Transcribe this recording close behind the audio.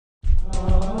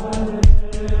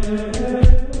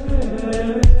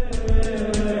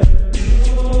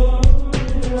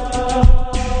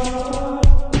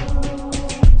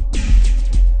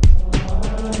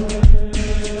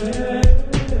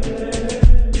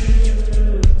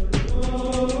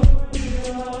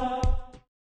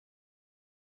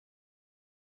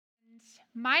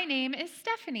My name is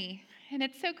Stephanie, and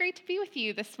it's so great to be with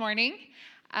you this morning.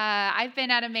 I've been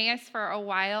at Emmaus for a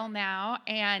while now,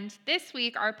 and this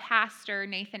week our pastor,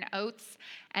 Nathan Oates,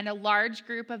 and a large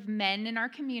group of men in our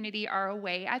community are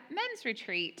away at men's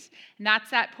retreat. And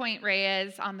that's at Point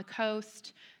Reyes on the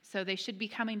coast, so they should be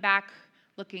coming back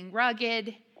looking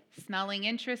rugged, smelling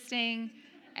interesting,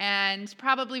 and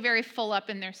probably very full up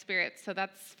in their spirits, so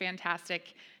that's fantastic.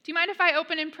 Do you mind if I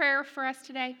open in prayer for us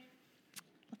today?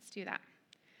 Let's do that.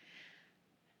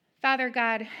 Father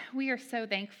God, we are so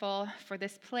thankful for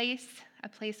this place, a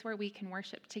place where we can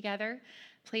worship together,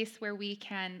 a place where we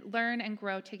can learn and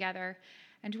grow together.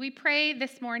 And we pray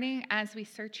this morning as we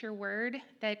search your word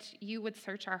that you would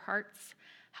search our hearts.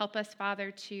 Help us, Father,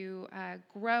 to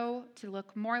grow, to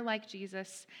look more like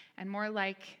Jesus and more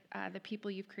like the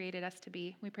people you've created us to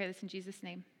be. We pray this in Jesus'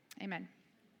 name. Amen.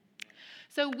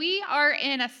 So we are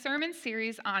in a sermon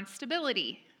series on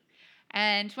stability.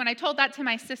 And when I told that to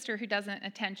my sister who doesn't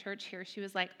attend church here, she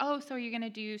was like, oh, so you're going to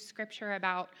do scripture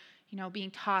about,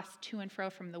 being tossed to and fro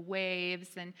from the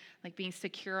waves and like being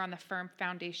secure on the firm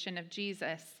foundation of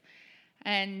Jesus.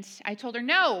 And I told her,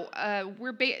 no,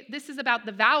 this is about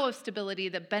the vow of stability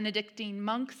that Benedictine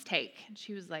monks take. And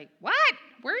she was like, what?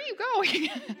 Where are you going?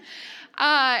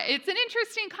 It's an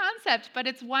interesting concept, but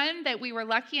it's one that we were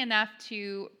lucky enough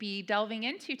to be delving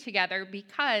into together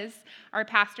because our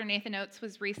pastor, Nathan Oates,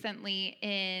 was recently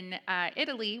in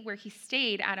Italy where he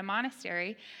stayed at a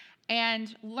monastery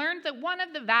and learned that one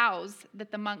of the vows that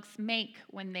the monks make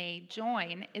when they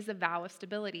join is a vow of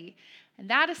stability. And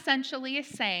that essentially is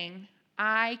saying,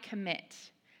 I commit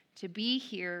to be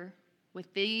here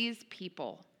with these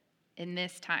people in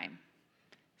this time.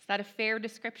 Is that a fair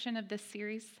description of this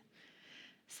series?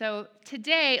 So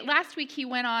today, last week he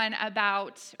went on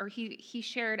about, or he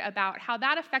shared about how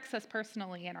that affects us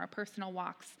personally in our personal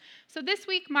walks. So this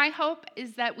week, my hope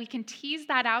is that we can tease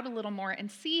that out a little more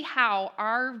and see how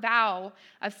our vow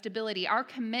of stability, our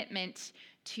commitment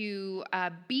to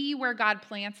be where God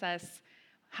plants us,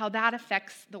 how that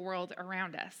affects the world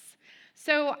around us.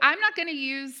 So I'm not going to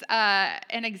use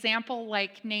an example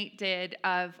like Nate did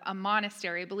of a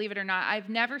monastery. Believe it or not, I've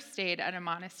never stayed at a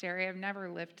monastery. I've never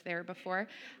lived there before.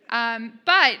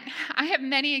 But I have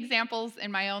many examples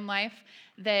in my own life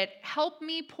that help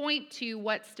me point to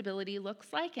what stability looks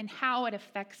like and how it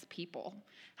affects people,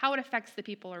 how it affects the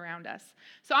people around us.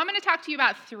 So I'm going to talk to you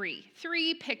about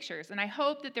three pictures, and I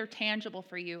hope that they're tangible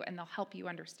for you and they'll help you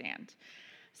understand.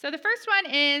 So the first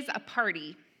one is a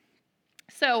party.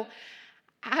 So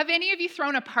have any of you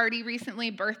thrown a party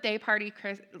recently? Birthday party,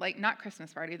 like not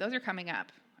Christmas party. Those are coming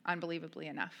up, unbelievably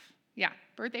enough. Yeah,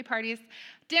 birthday parties,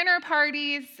 dinner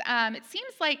parties. It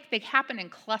seems like they happen in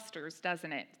clusters,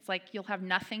 doesn't it? It's like you'll have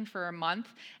nothing for a month,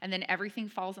 and then everything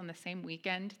falls on the same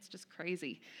weekend. It's just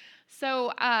crazy.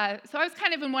 So I was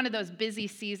kind of in one of those busy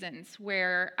seasons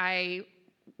where I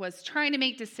was trying to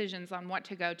make decisions on what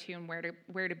to go to and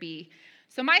where to be.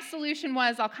 So my solution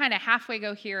was I'll kind of halfway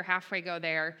go here, halfway go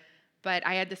there. But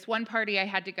I had this one party I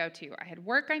had to go to. I had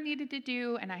work I needed to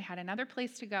do, and I had another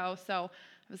place to go. So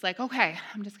I was like, okay,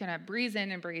 I'm just going to breeze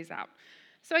in and breeze out.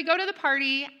 So I go to the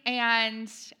party, and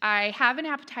I have an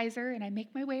appetizer, and I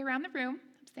make my way around the room.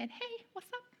 I'm saying, hey, what's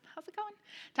up? How's it going?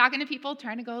 Talking to people,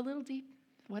 trying to go a little deep.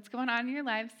 What's going on in your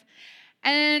lives?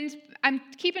 And I'm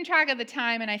keeping track of the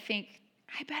time, and I think,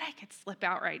 I bet I could slip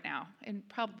out right now and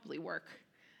probably work.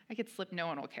 I could slip, no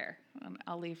one will care.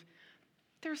 I'll leave.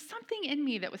 There was something in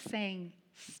me that was saying,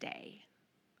 stay.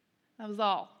 That was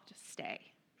all, just stay.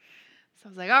 So I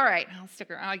was like, all right, I'll stick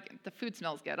around. The food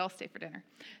smells good. I'll stay for dinner.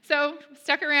 So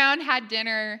stuck around, had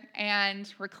dinner,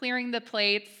 and we're clearing the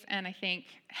plates, and I think,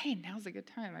 hey, now's a good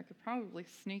time. I could probably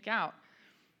sneak out.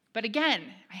 But again,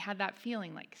 I had that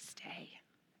feeling like, stay.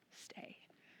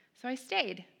 So I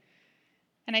stayed.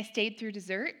 And I stayed through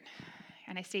dessert,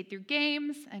 and I stayed through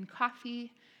games and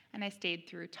coffee, and I stayed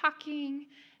through talking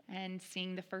and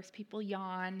seeing the first people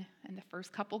yawn and the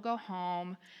first couple go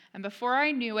home. And before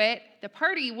I knew it, the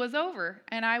party was over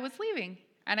and I was leaving.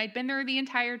 And I'd been there the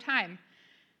entire time.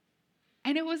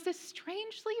 And it was this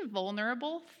strangely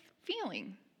vulnerable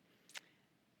feeling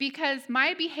because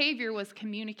my behavior was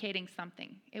communicating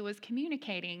something. It was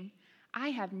communicating, I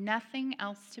have nothing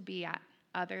else to be at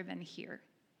other than here.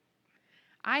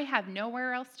 I have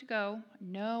nowhere else to go,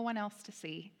 no one else to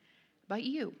see but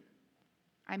you.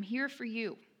 I'm here for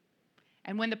you.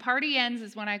 And when the party ends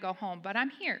is when I go home, but I'm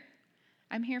here.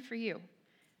 I'm here for you.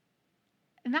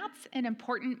 And that's an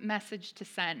important message to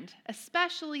send,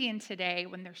 especially in today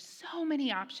when there's so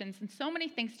many options and so many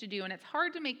things to do, and it's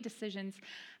hard to make decisions.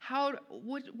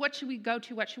 What should we go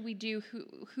to? What should we do?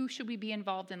 Who should we be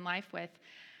involved in life with?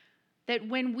 That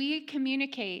when we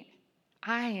communicate,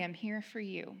 I am here for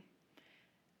you.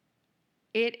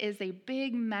 It is a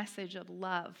big message of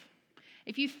love.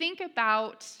 If you think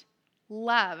about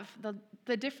love,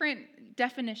 the different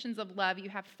definitions of love, you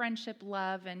have friendship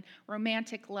love and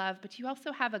romantic love, but you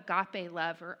also have agape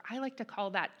love, or I like to call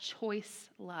that choice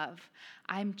love.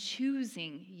 I'm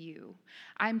choosing you.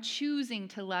 I'm choosing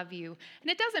to love you. And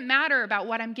it doesn't matter about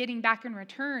what I'm getting back in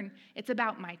return. It's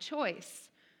about my choice.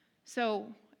 So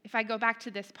if I go back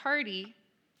to this party,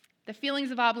 the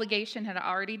feelings of obligation had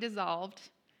already dissolved.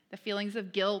 The feelings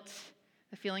of guilt,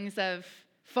 the feelings of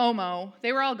FOMO,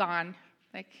 they were all gone.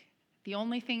 Like, the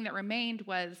only thing that remained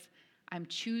was, I'm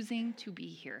choosing to be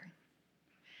here.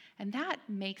 And that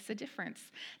makes a difference.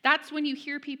 That's when you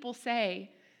hear people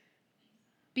say,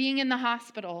 being in the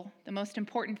hospital, the most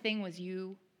important thing was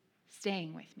you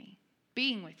staying with me,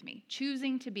 being with me,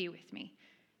 choosing to be with me.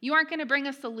 You aren't going to bring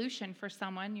a solution for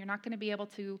someone. You're not going to be able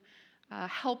to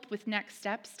help with next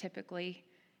steps typically.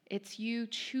 It's you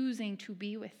choosing to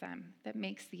be with them that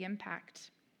makes the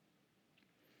impact.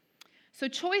 So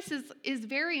choice is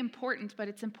very important, but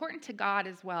it's important to God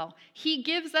as well. He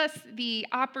gives us the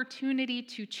opportunity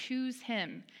to choose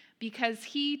him because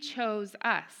he chose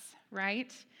us,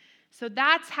 right? So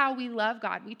that's how we love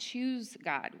God. We choose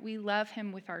God. We love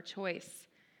him with our choice.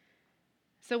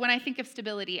 So when I think of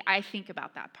stability, I think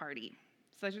about that party.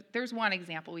 So there's one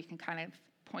example we can kind of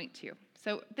point to.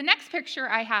 So the next picture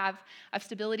I have of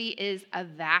stability is a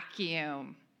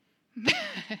vacuum.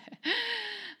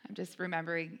 I'm just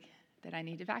remembering that I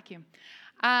need to vacuum.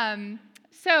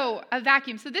 So a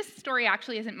vacuum. So this story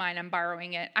actually isn't mine. I'm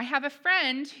borrowing it. I have a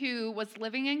friend who was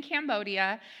living in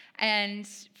Cambodia and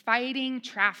fighting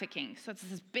trafficking. So it's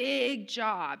this big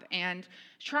job and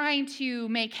trying to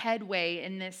make headway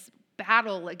in this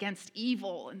battle against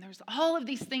evil. And there's all of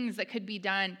these things that could be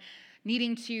done,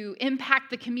 needing to impact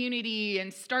the community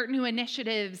and start new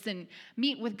initiatives and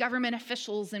meet with government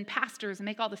officials and pastors and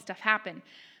make all this stuff happen.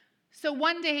 So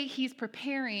one day he's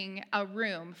preparing a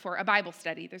room for a Bible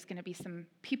study. There's going to be some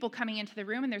people coming into the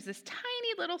room, and there's this tiny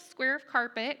little square of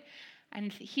carpet,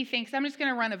 and he thinks, I'm just going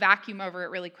to run a vacuum over it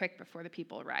really quick before the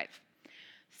people arrive.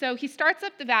 So he starts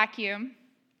up the vacuum,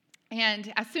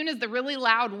 and as soon as the really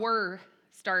loud whir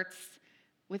starts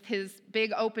with his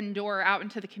big open door out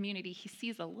into the community, he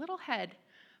sees a little head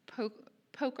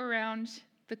poke around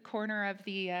the corner of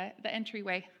the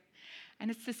entryway. And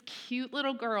it's this cute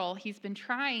little girl he's been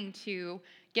trying to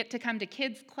get to come to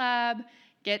kids club,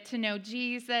 get to know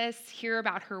Jesus, hear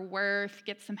about her worth,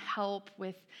 get some help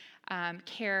with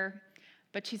care.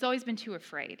 But she's always been too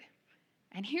afraid.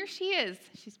 And here she is.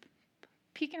 She's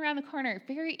peeking around the corner,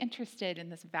 very interested in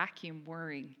this vacuum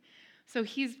whirring. So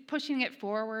he's pushing it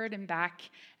forward and back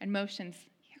and motions,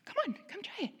 come on, come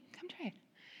try it.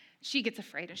 She gets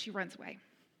afraid and she runs away.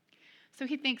 So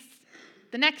he thinks,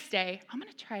 the next day, I'm going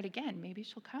to try it again. Maybe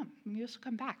she'll come. Maybe she'll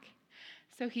come back.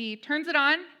 So he turns it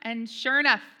on, and sure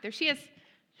enough, there she is.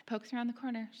 She pokes around the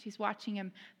corner. She's watching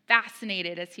him,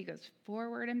 fascinated as he goes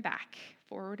forward and back.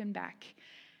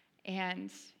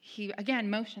 And he, again,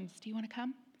 motions, do you want to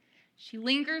come? She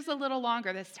lingers a little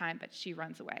longer this time, but she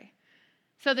runs away.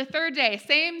 So the third day,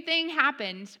 same thing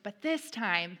happened, but this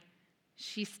time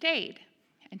she stayed,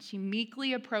 and she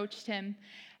meekly approached him.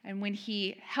 And when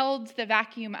he held the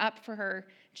vacuum up for her,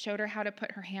 showed her how to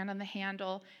put her hand on the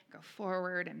handle, go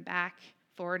forward and back,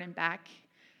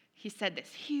 he said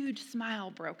this huge smile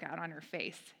broke out on her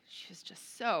face. She was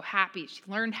just so happy. She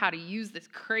learned how to use this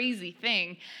crazy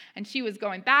thing, and she was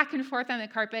going back and forth on the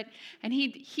carpet, and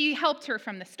he helped her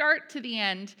from the start to the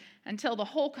end until the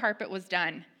whole carpet was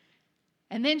done.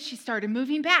 And then she started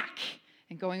moving back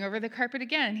and going over the carpet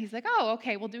again. And he's like, oh,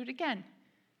 okay, we'll do it again.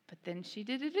 But then she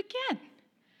did it again.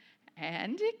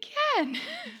 And again.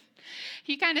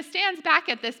 He kind of stands back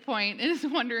at this point and is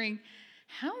wondering,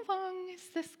 how long is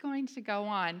this going to go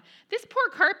on? This poor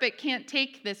carpet can't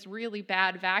take this really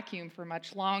bad vacuum for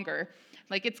much longer.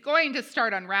 Like, it's going to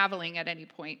start unraveling at any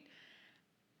point.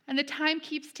 And the time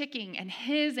keeps ticking, and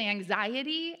his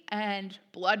anxiety and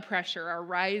blood pressure are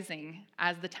rising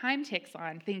as the time ticks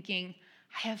on, thinking,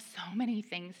 I have so many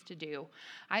things to do.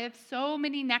 I have so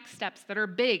many next steps that are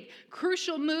big,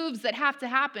 crucial moves that have to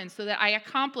happen so that I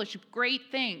accomplish great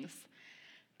things.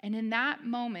 And in that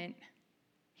moment,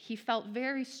 he felt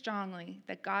very strongly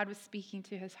that God was speaking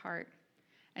to his heart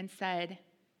and said,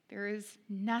 there is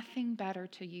nothing better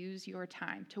to use your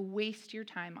time, to waste your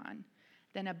time on,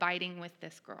 than abiding with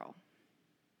this girl.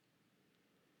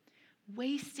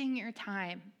 Wasting your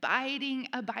time,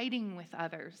 abiding with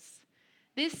others.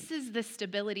 This is the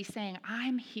stability saying,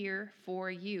 I'm here for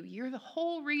you. You're the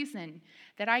whole reason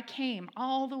that I came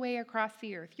all the way across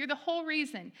the earth. You're the whole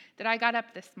reason that I got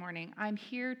up this morning. I'm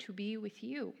here to be with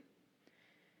you.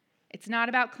 It's not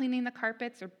about cleaning the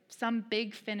carpets or some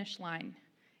big finish line.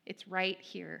 It's right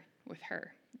here with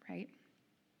her, right?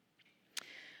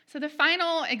 So the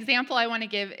final example I want to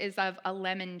give is of a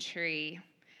lemon tree.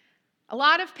 A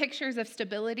lot of pictures of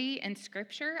stability in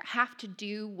Scripture have to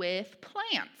do with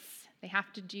plants. They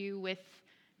have to do with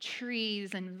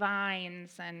trees and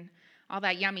vines and all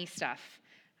that yummy stuff.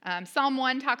 Psalm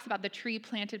 1 talks about the tree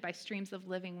planted by streams of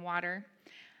living water.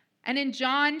 And in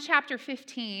John chapter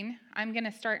 15, I'm going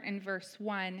to start in verse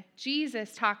 1,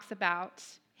 Jesus talks about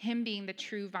him being the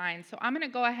true vine. So I'm going to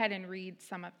go ahead and read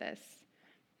some of this.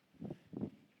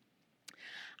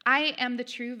 I am the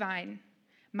true vine.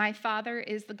 My Father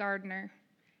is the gardener.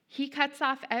 He cuts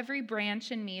off every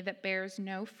branch in me that bears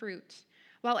no fruit,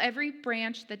 while every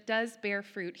branch that does bear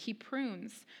fruit, he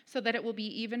prunes so that it will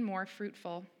be even more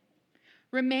fruitful.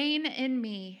 Remain in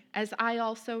me as I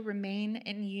also remain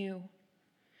in you.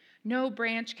 No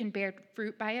branch can bear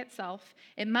fruit by itself.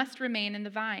 It must remain in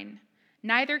the vine.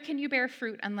 Neither can you bear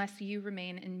fruit unless you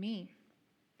remain in me.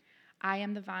 I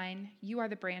am the vine, you are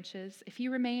the branches. If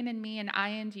you remain in me and I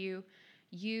in you,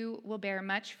 you will bear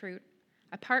much fruit.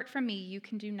 Apart from me, you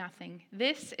can do nothing.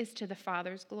 This is to the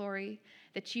Father's glory,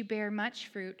 that you bear much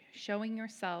fruit, showing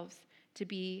yourselves to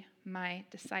be my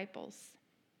disciples.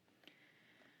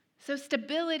 So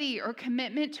stability or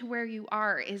commitment to where you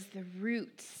are is the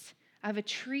roots of a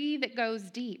tree that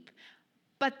goes deep.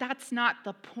 But that's not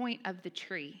the point of the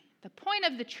tree. The point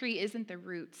of the tree isn't the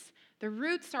roots. The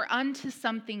roots are unto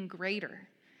something greater.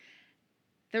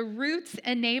 The roots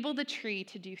enable the tree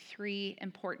to do three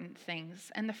important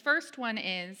things. And the first one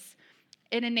is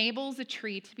it enables a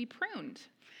tree to be pruned.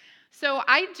 So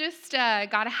I just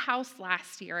got a house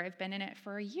last year. I've been in it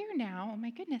for a year now. Oh my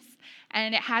goodness.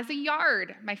 And it has a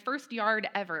yard, my first yard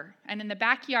ever. And in the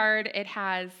backyard, it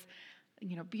has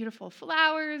beautiful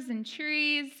flowers and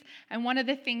trees. And one of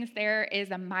the things there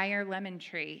is a Meyer lemon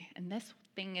tree. And this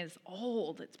thing is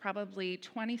old. It's probably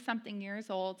 20-something years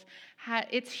old.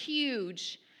 It's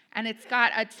huge, and it's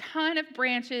got a ton of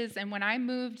branches. And when I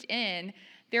moved in,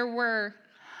 there were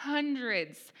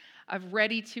hundreds of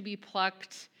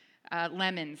ready-to-be-plucked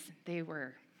lemons. They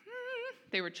were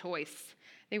choice.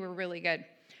 They were really good.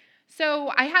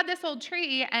 So I had this old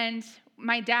tree, and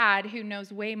my dad, who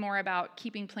knows way more about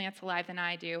keeping plants alive than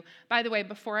I do. By the way,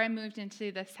 before I moved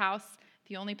into this house,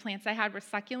 the only plants I had were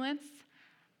succulents,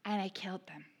 and I killed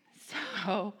them.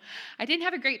 So I didn't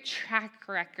have a great track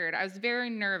record. I was very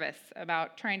nervous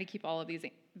about trying to keep all of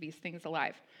these things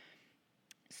alive.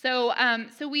 So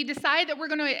we decide that we're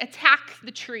going to attack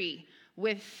the tree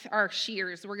with our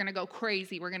shears. We're going to go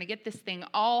crazy. We're going to get this thing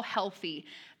all healthy.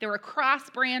 There were cross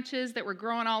branches that were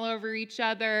growing all over each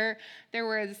other. There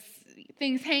was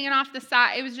things hanging off the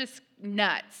side. It was just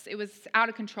nuts. It was out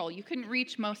of control. You couldn't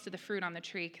reach most of the fruit on the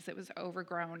tree because it was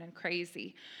overgrown and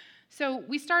crazy. So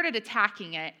we started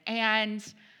attacking it. And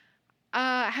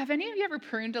have any of you ever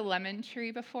pruned a lemon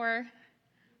tree before?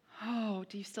 Oh,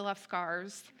 do you still have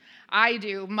scars? I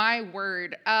do, my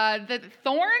word. The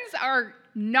thorns are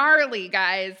gnarly,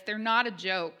 guys. They're not a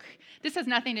joke. This has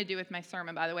nothing to do with my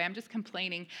sermon, by the way. I'm just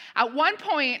complaining. At one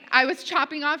point, I was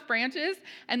chopping off branches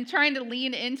and trying to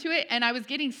lean into it, and I was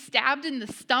getting stabbed in the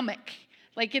stomach.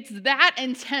 Like, it's that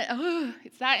intense. Oh,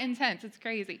 it's that intense. It's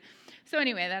crazy. So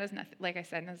anyway, that is nothing. Like I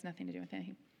said, it has nothing to do with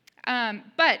anything.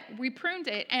 But we pruned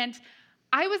it, and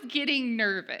I was getting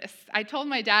nervous. I told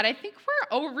my dad, I think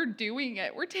we're overdoing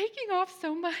it. We're taking off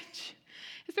so much.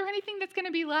 Is there anything that's going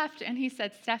to be left? And he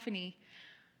said, Stephanie,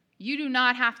 you do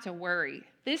not have to worry.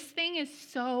 This thing is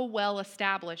so well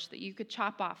established that you could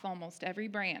chop off almost every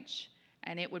branch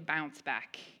and it would bounce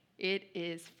back. It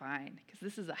is fine because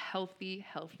this is a healthy,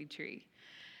 healthy tree.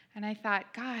 And I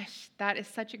thought, gosh, that is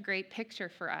such a great picture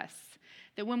for us.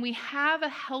 That when we have a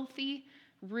healthy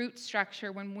root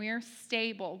structure, when we're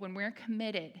stable, when we're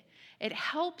committed, it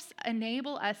helps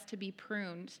enable us to be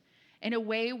pruned in a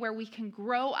way where we can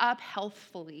grow up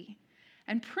healthfully.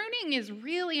 And pruning is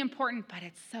really important, but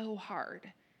it's so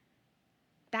hard.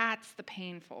 That's the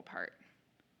painful part,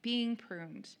 being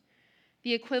pruned.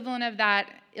 The equivalent of that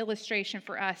illustration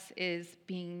for us is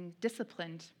being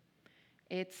disciplined.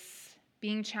 It's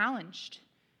being challenged.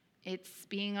 It's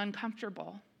being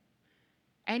uncomfortable.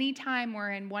 Anytime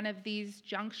we're in one of these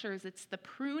junctures, it's the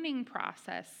pruning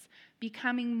process,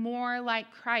 becoming more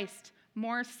like Christ,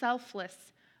 more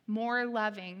selfless, more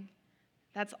loving.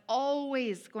 That's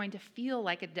always going to feel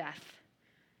like a death.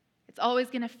 It's always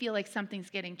going to feel like something's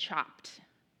getting chopped,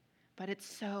 but it's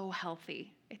so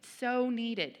healthy. It's so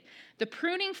needed. The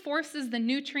pruning forces the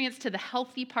nutrients to the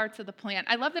healthy parts of the plant.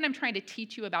 I love that I'm trying to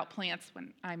teach you about plants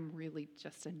when I'm really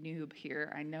just a noob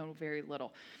here. I know very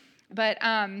little. But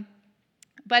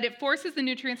it forces the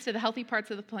nutrients to the healthy parts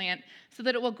of the plant so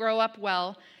that it will grow up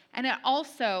well. And it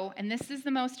also, and this is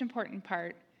the most important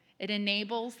part, it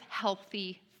enables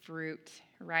healthy fruit,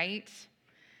 right?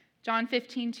 John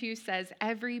 15:2 says,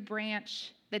 every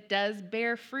branch that does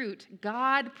bear fruit,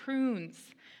 God prunes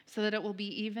so that it will be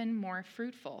even more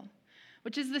fruitful,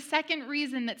 which is the second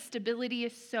reason that stability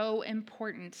is so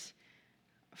important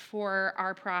for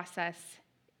our process.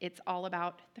 It's all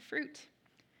about the fruit.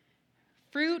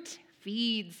 Fruit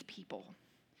feeds people.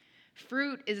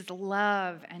 Fruit is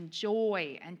love and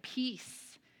joy and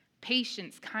peace,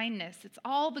 patience, kindness. It's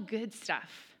all the good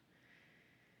stuff.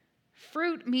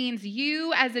 Fruit means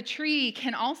you as a tree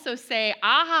can also say,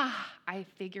 I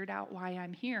figured out why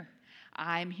I'm here.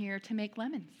 I'm here to make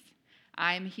lemons.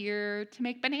 I'm here to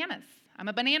make bananas. I'm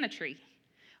a banana tree.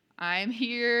 I'm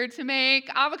here to make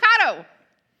avocado.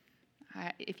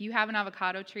 If you have an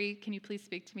avocado tree, can you please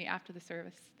speak to me after the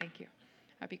service? Thank you.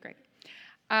 That'd be great.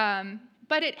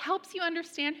 But it helps you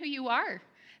understand who you are.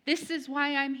 This is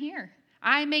why I'm here.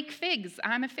 I make figs.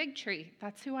 I'm a fig tree.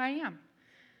 That's who I am.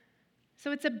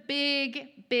 So it's a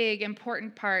big, big,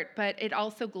 important part, but it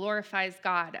also glorifies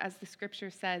God. As the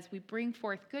scripture says, we bring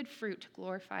forth good fruit to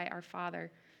glorify our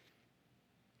Father.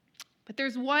 But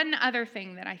there's one other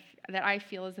thing that I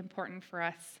feel is important for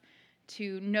us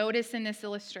to notice in this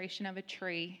illustration of a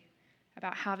tree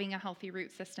about having a healthy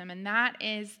root system, and that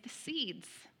is the seeds.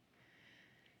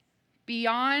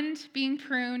 Beyond being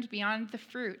pruned, beyond the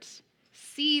fruit,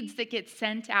 seeds that get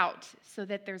sent out so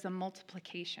that there's a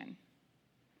multiplication.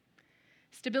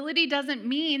 Stability doesn't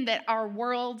mean that our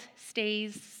world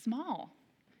stays small.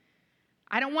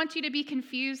 I don't want you to be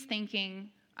confused thinking,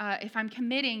 if I'm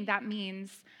committing, that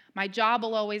means my job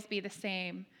will always be the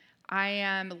same. I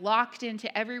am locked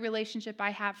into every relationship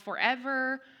I have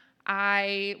forever.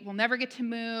 I will never get to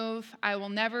move. I will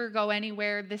never go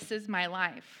anywhere. This is my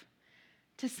life.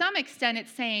 To some extent,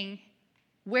 it's saying,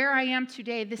 where I am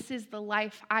today, this is the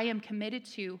life I am committed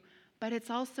to, but it's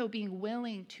also being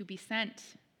willing to be sent.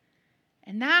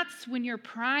 And that's when you're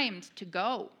primed to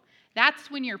go.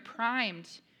 That's when you're primed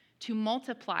to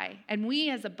multiply. And we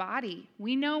as a body,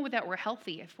 we know that we're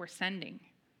healthy if we're sending,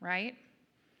 right?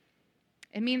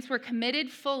 It means we're committed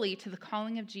fully to the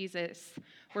calling of Jesus.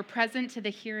 We're present to the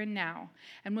here and now.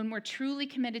 And when we're truly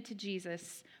committed to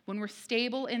Jesus, when we're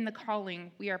stable in the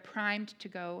calling, we are primed to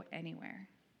go anywhere.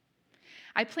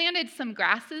 I planted some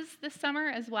grasses this summer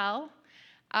as well.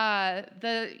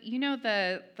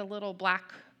 The little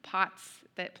black pots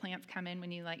that plants come in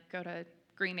when you go to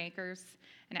Green Acres,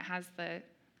 and it has the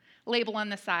label on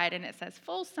the side, and it says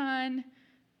full sun,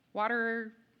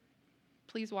 water,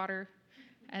 please water,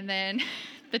 and then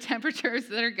the temperatures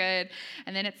that are good,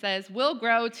 and then it says will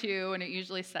grow to, and it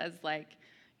usually says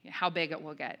how big it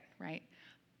will get, right?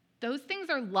 Those things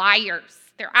are liars.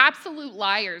 They're absolute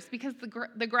liars, because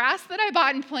the grass that I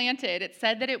bought and planted, it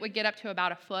said that it would get up to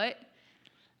about a foot.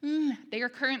 They are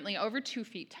currently over 2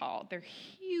 feet tall. They're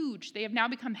huge. They have now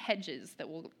become hedges that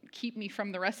will keep me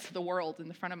from the rest of the world in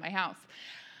the front of my house.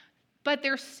 But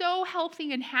they're so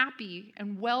healthy and happy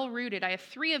and well-rooted. I have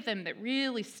 3 of them that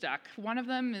really stuck. One of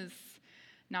them is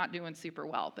not doing super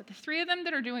well. But the 3 of them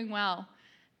that are doing well,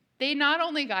 they not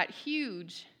only got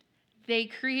huge, they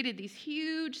created these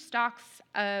huge stalks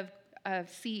of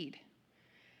seed.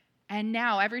 And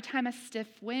now, every time a stiff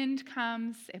wind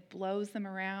comes, it blows them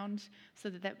around so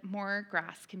that more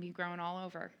grass can be grown all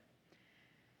over.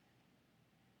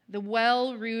 The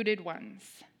well-rooted ones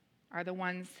are the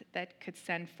ones that could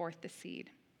send forth the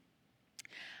seed.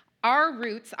 Our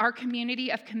roots, our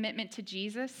community of commitment to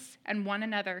Jesus and one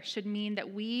another should mean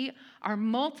that we are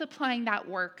multiplying that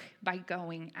work by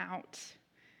going out.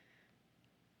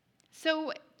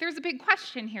 So there's a big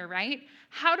question here, right?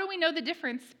 How do we know the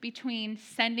difference between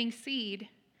sending seed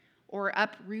or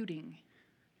uprooting?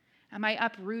 Am I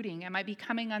uprooting? Am I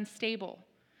becoming unstable?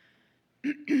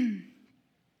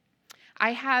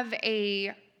 I have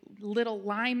a little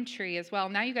lime tree as well.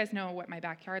 Now you guys know what my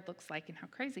backyard looks like and how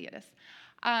crazy it is.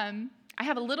 I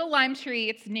have a little lime tree.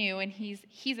 It's new, and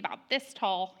he's about this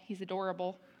tall. He's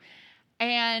adorable.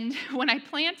 And when I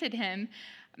planted him,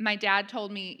 my dad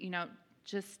told me,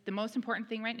 just the most important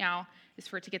thing right now is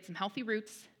for it to get some healthy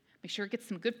roots. Make sure it gets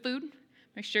some good food.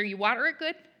 Make sure you water it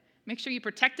good. Make sure you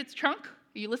protect its trunk.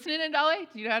 Are you listening, Adele?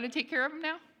 Do you know how to take care of them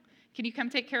now? Can you come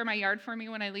take care of my yard for me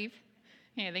when I leave?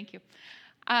 Yeah, thank you.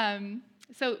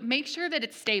 So make sure that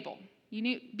it's stable.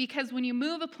 Because when you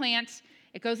move a plant,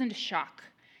 it goes into shock.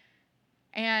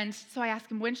 And so I asked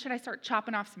him, when should I start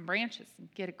chopping off some branches and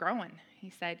get it growing? He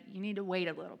said, you need to wait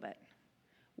a little bit.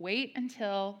 Wait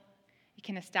until it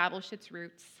can establish its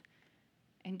roots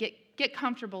and get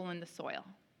comfortable in the soil.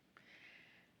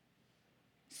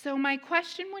 So my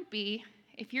question would be,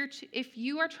 if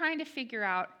you are trying to figure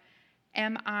out,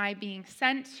 am I being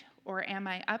sent or am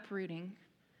I uprooting?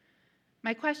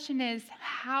 My question is,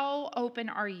 how open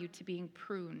are you to being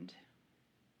pruned?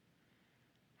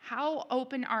 How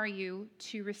open are you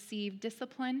to receive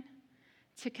discipline,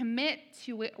 to commit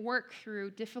to work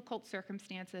through difficult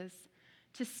circumstances,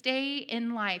 to stay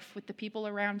in life with the people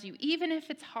around you, even if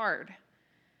it's hard,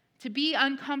 to be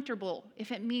uncomfortable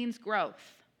if it means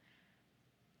growth?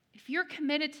 If you're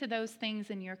committed to those things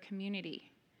in your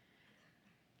community,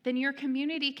 then your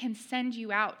community can send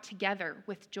you out together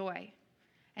with joy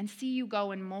and see you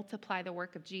go and multiply the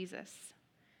work of Jesus.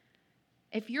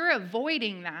 If you're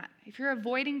avoiding that, if you're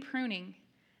avoiding pruning,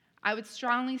 I would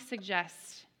strongly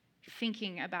suggest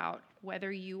thinking about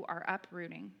whether you are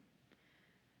uprooting.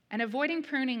 And avoiding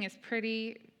pruning is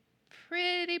pretty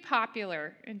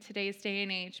popular in today's day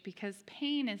and age because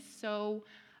pain is so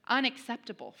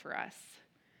unacceptable for us.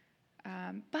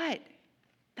 But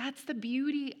that's the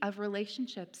beauty of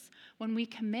relationships when we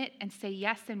commit and say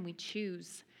yes and we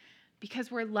choose,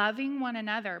 because we're loving one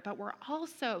another, but we're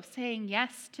also saying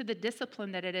yes to the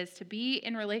discipline that it is to be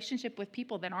in relationship with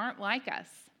people that aren't like us.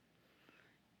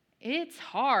 It's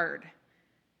hard.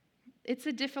 It's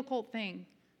a difficult thing.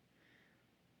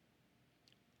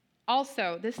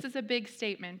 Also, this is a big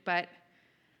statement, but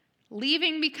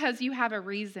leaving because you have a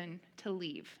reason to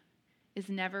leave is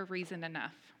never reason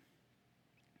enough.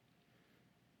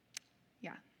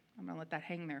 Yeah, I'm going to let that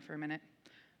hang there for a minute.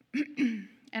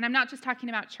 And I'm not just talking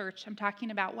about church. I'm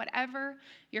talking about whatever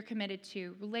you're committed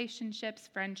to, relationships,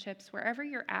 friendships, wherever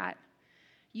you're at.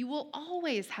 You will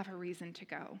always have a reason to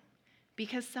go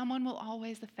because someone will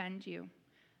always offend you.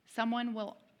 Someone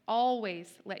will always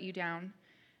let you down.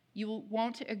 You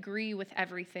won't agree with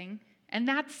everything. And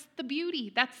that's the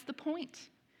beauty. That's the point.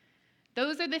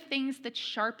 Those are the things that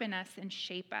sharpen us and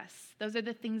shape us. Those are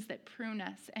the things that prune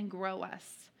us and grow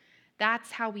us.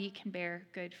 That's how we can bear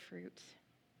good fruit.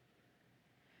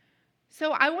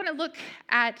 So I want to look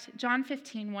at John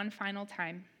 15 one final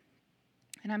time.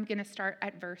 And I'm going to start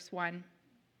at verse 1.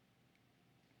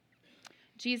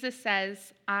 Jesus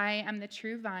says, I am the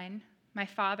true vine. My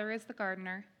Father is the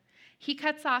gardener. He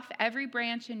cuts off every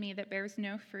branch in me that bears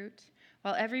no fruit,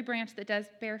 while every branch that does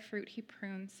bear fruit he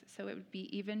prunes, so it would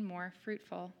be even more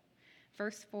fruitful.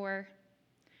 Verse 4,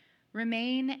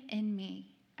 remain in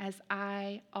me as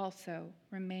I also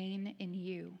remain in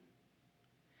you.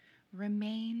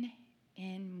 Remain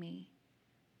in me.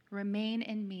 Remain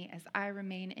in me as I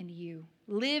remain in you.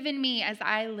 Live in me as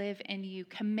I live in you.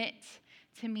 Commit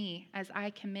to me as I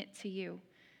commit to you.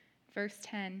 Verse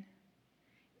 10,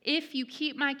 if you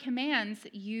keep my commands,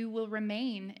 you will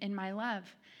remain in my love.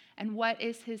 And what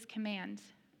is his command?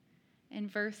 In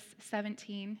verse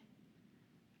 17,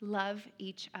 love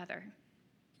each other.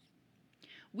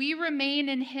 We remain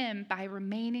in him by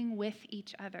remaining with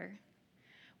each other.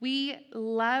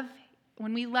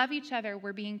 When we love each other,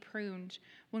 we're being pruned.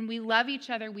 When we love each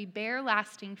other, we bear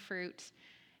lasting fruit.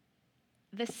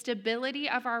 The stability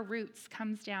of our roots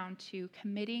comes down to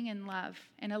committing in love,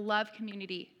 in a love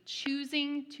community,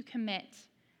 choosing to commit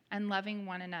and loving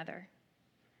one another.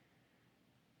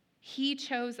 He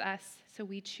chose us, so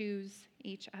we choose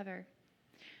each other.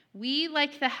 We,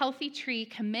 like the healthy tree,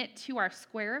 commit to our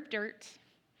square of dirt.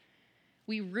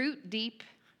 We root deep.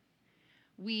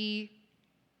 We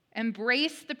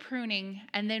embrace the pruning,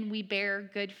 and then we bear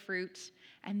good fruit,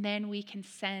 and then we can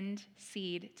send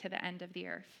seed to the end of the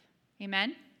earth.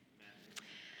 Amen?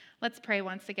 Let's pray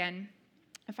once again.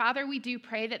 Father, we do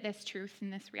pray that this truth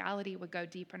and this reality would go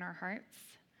deep in our hearts.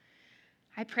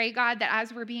 I pray, God, that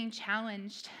as we're being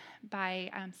challenged by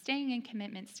staying in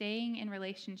commitment, staying in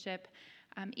relationship,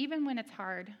 even when it's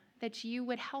hard, that you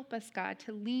would help us, God,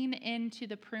 to lean into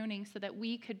the pruning so that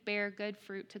we could bear good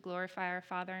fruit to glorify our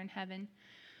Father in heaven.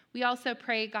 We also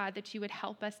pray, God, that you would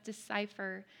help us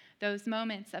decipher those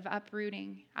moments of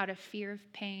uprooting out of fear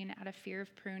of pain, out of fear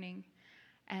of pruning,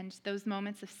 and those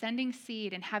moments of sending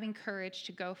seed and having courage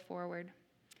to go forward.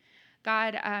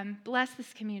 God, bless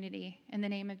this community in the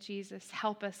name of Jesus.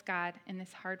 Help us, God, in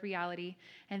this hard reality.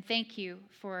 And thank you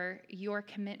for your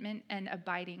commitment and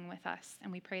abiding with us.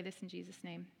 And we pray this in Jesus'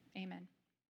 name. Amen.